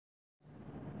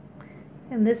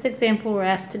In this example, we're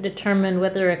asked to determine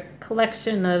whether a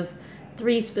collection of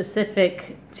 3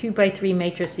 specific 2x3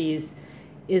 matrices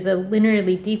is a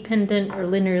linearly dependent or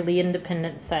linearly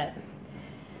independent set.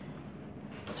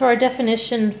 So our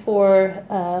definition for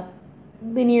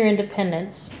linear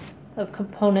independence of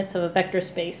components of a vector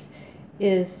space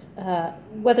is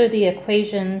whether the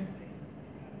equation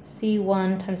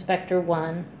c1 times vector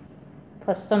 1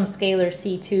 plus some scalar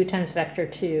c2 times vector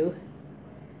 2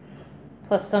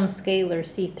 plus some scalar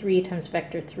c3 times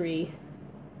vector 3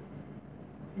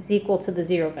 is equal to the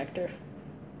 0 vector.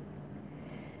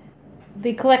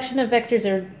 The collection of vectors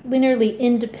are linearly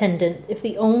independent if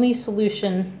the only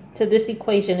solution to this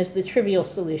equation is the trivial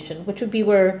solution, which would be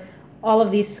where all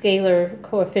of these scalar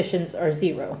coefficients are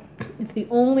 0. If the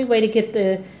only way to get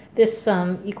this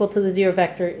sum equal to the 0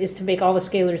 vector is to make all the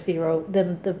scalars 0,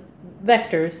 then the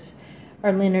vectors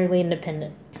are linearly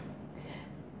independent.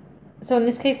 So in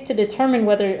this case, to determine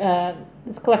whether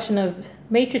this collection of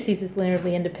matrices is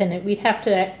linearly independent, we'd have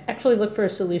to actually look for a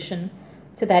solution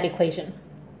to that equation.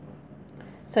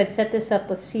 So I'd set this up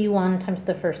with C1 times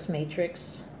the first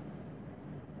matrix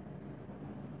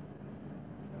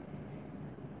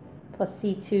plus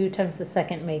C2 times the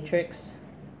second matrix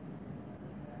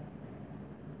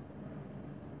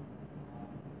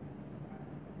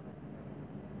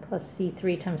plus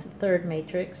C3 times the third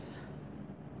matrix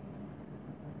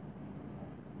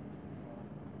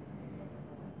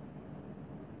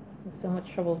so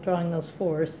much trouble drawing those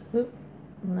 4s. Oop,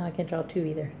 no, I can't draw 2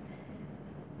 either.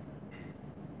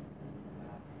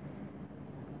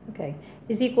 Okay,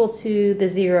 is equal to the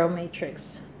 0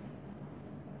 matrix.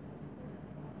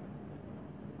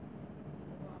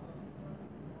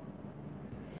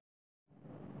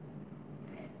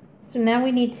 So now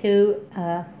we need to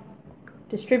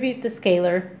distribute the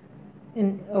scalar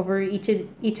over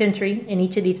each entry in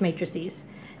each of these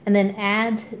matrices, and then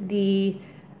add the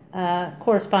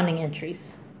corresponding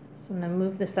entries. So I'm going to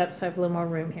move this up so I have a little more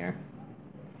room here.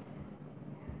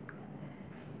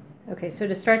 Okay, so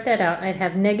to start that out, I'd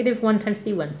have negative 1 times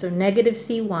C1. So negative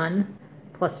C1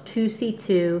 plus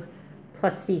 2C2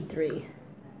 plus C3.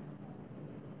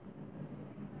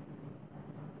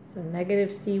 So negative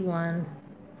C1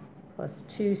 plus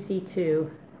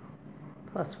 2C2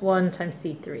 plus 1 times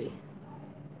C3.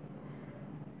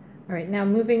 All right, now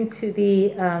moving to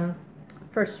the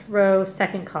first row,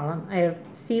 second column, I have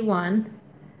C1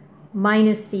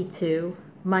 minus C2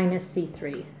 minus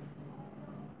C3.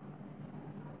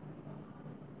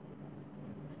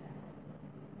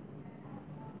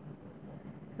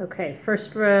 Okay,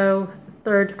 first row,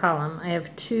 third column, I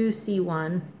have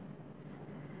 2C1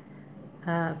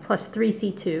 plus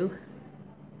 3C2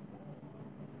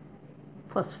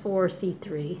 plus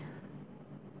 4C3.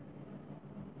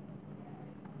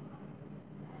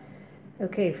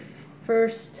 Okay,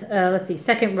 first, let's see,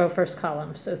 second row, first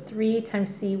column. So 3 times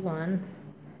C1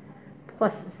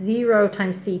 plus 0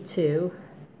 times C2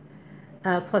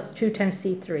 plus 2 times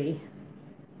C3.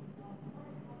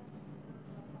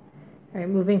 All right,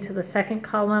 moving to the second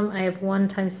column, I have 1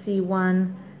 times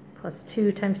C1 plus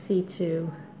 2 times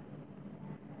C2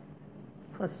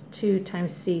 plus 2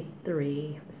 times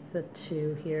C3. This is a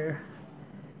 2 here.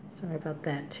 Sorry about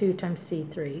that. 2 times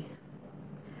C3.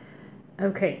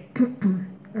 Okay,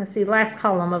 let's see, last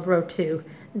column of row 2.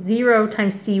 0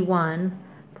 times C1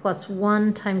 plus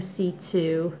 1 times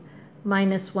C2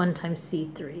 minus 1 times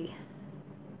C3.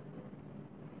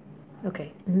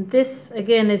 Okay, and this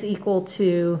again is equal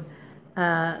to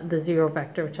the 0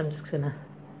 vector, which I'm just going to,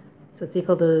 so it's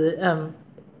equal to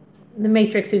the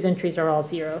matrix whose entries are all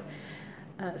 0.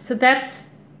 So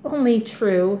that's only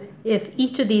true if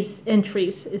each of these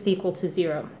entries is equal to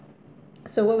 0.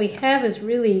 So what we have is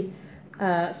really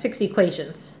 6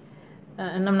 equations,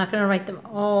 and I'm not going to write them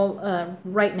all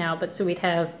right now, but so we'd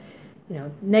have, you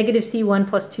know, negative C1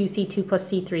 plus 2C2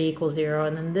 plus C3 equals 0,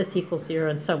 and then this equals 0,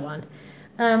 and so on.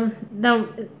 Now,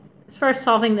 as far as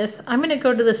solving this, I'm going to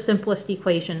go to the simplest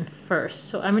equation first.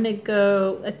 So I'm going to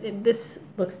go, this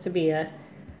looks to be a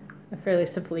fairly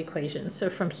simple equation. So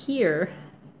from here,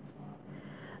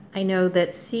 I know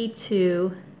that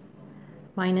C2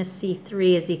 minus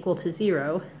C3 is equal to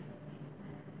 0,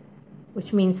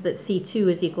 which means that C2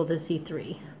 is equal to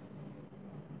C3.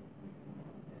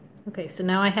 Okay, so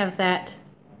now I have that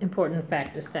important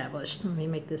fact established. Let me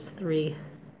make this 3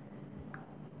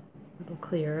 a little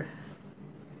clearer.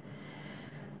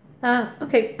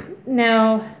 Okay,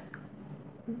 now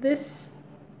this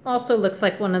also looks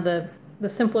like one of the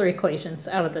simpler equations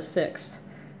out of the 6.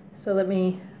 So let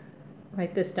me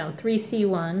write this down.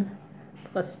 3C1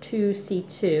 plus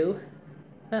 2C2,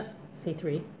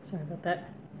 C3, sorry about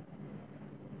that,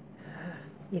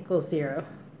 equals 0.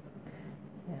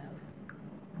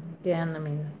 Again, I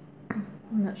mean,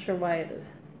 I'm not sure why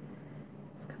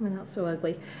it's coming out so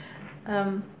ugly.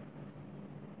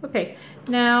 Okay,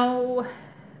 now,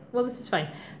 well, this is fine.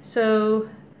 So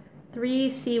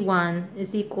 3c1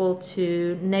 is equal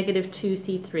to negative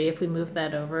 2c3 if we move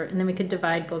that over, and then we could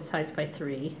divide both sides by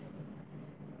 3.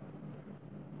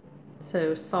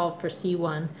 So solve for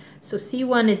c1. So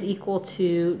c1 is equal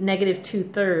to negative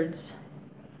 2/3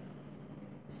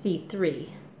 c3.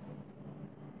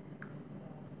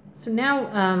 So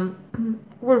now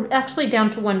we're actually down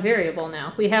to one variable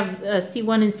now. We have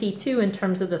c1 and c2 in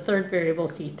terms of the third variable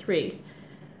c3.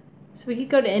 So we could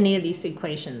go to any of these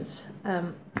equations.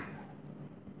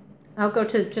 I'll go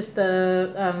to just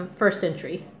the first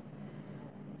entry.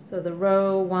 So the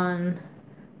row 1,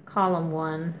 column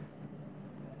 1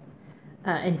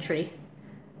 entry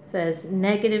says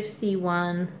negative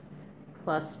c1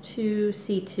 plus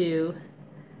 2c2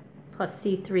 plus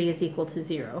c3 is equal to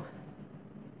 0.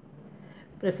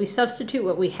 But if we substitute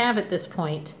what we have at this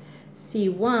point,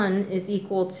 c1 is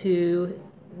equal to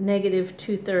negative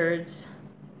 2/3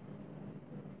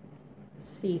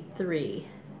 c3.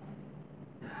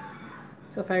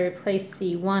 So if I replace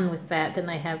c1 with that, then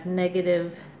I have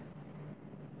negative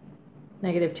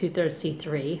 2/3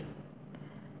 c3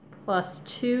 plus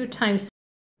 2 times,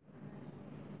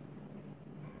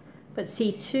 but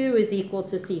c2 is equal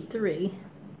to c3,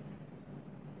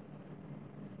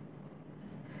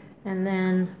 and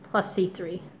then plus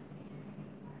c3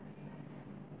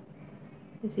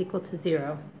 is equal to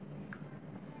 0.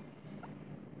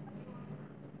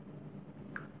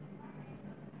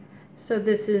 So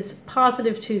this is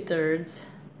positive 2/3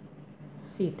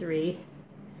 c3,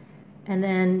 and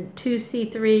then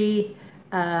 2c3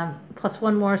 plus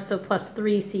one more, so plus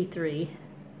 3c3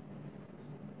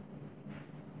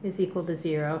 is equal to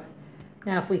 0.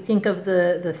 Now if we think of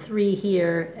the 3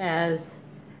 here as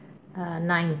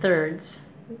 9/3,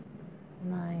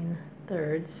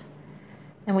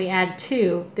 and we add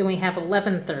 2, then we have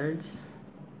 11/3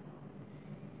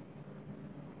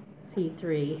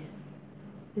 c3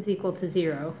 is equal to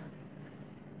 0.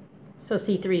 So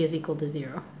c3 is equal to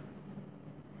 0.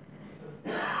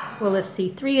 Well, if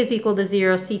c3 is equal to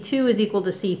 0, c2 is equal to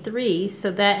c3,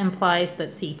 so that implies that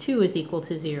c2 is equal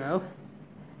to 0.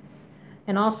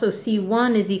 And also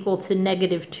c1 is equal to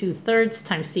negative 2/3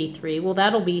 times c3. Well,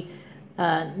 that'll be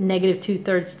negative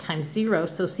 2/3 times 0,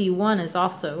 so c1 is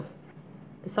also,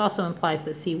 this also implies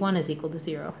that c1 is equal to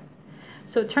 0.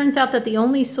 So it turns out that the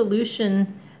only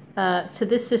solution to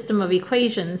this system of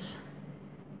equations,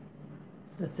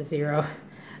 that's a 0,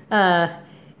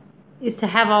 is to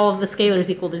have all of the scalars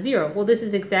equal to 0. Well, this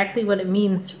is exactly what it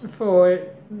means for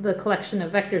the collection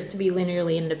of vectors to be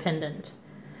linearly independent.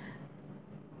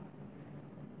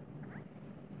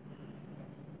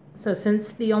 So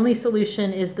since the only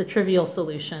solution is the trivial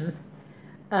solution,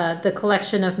 the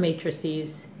collection of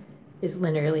matrices is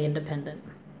linearly independent.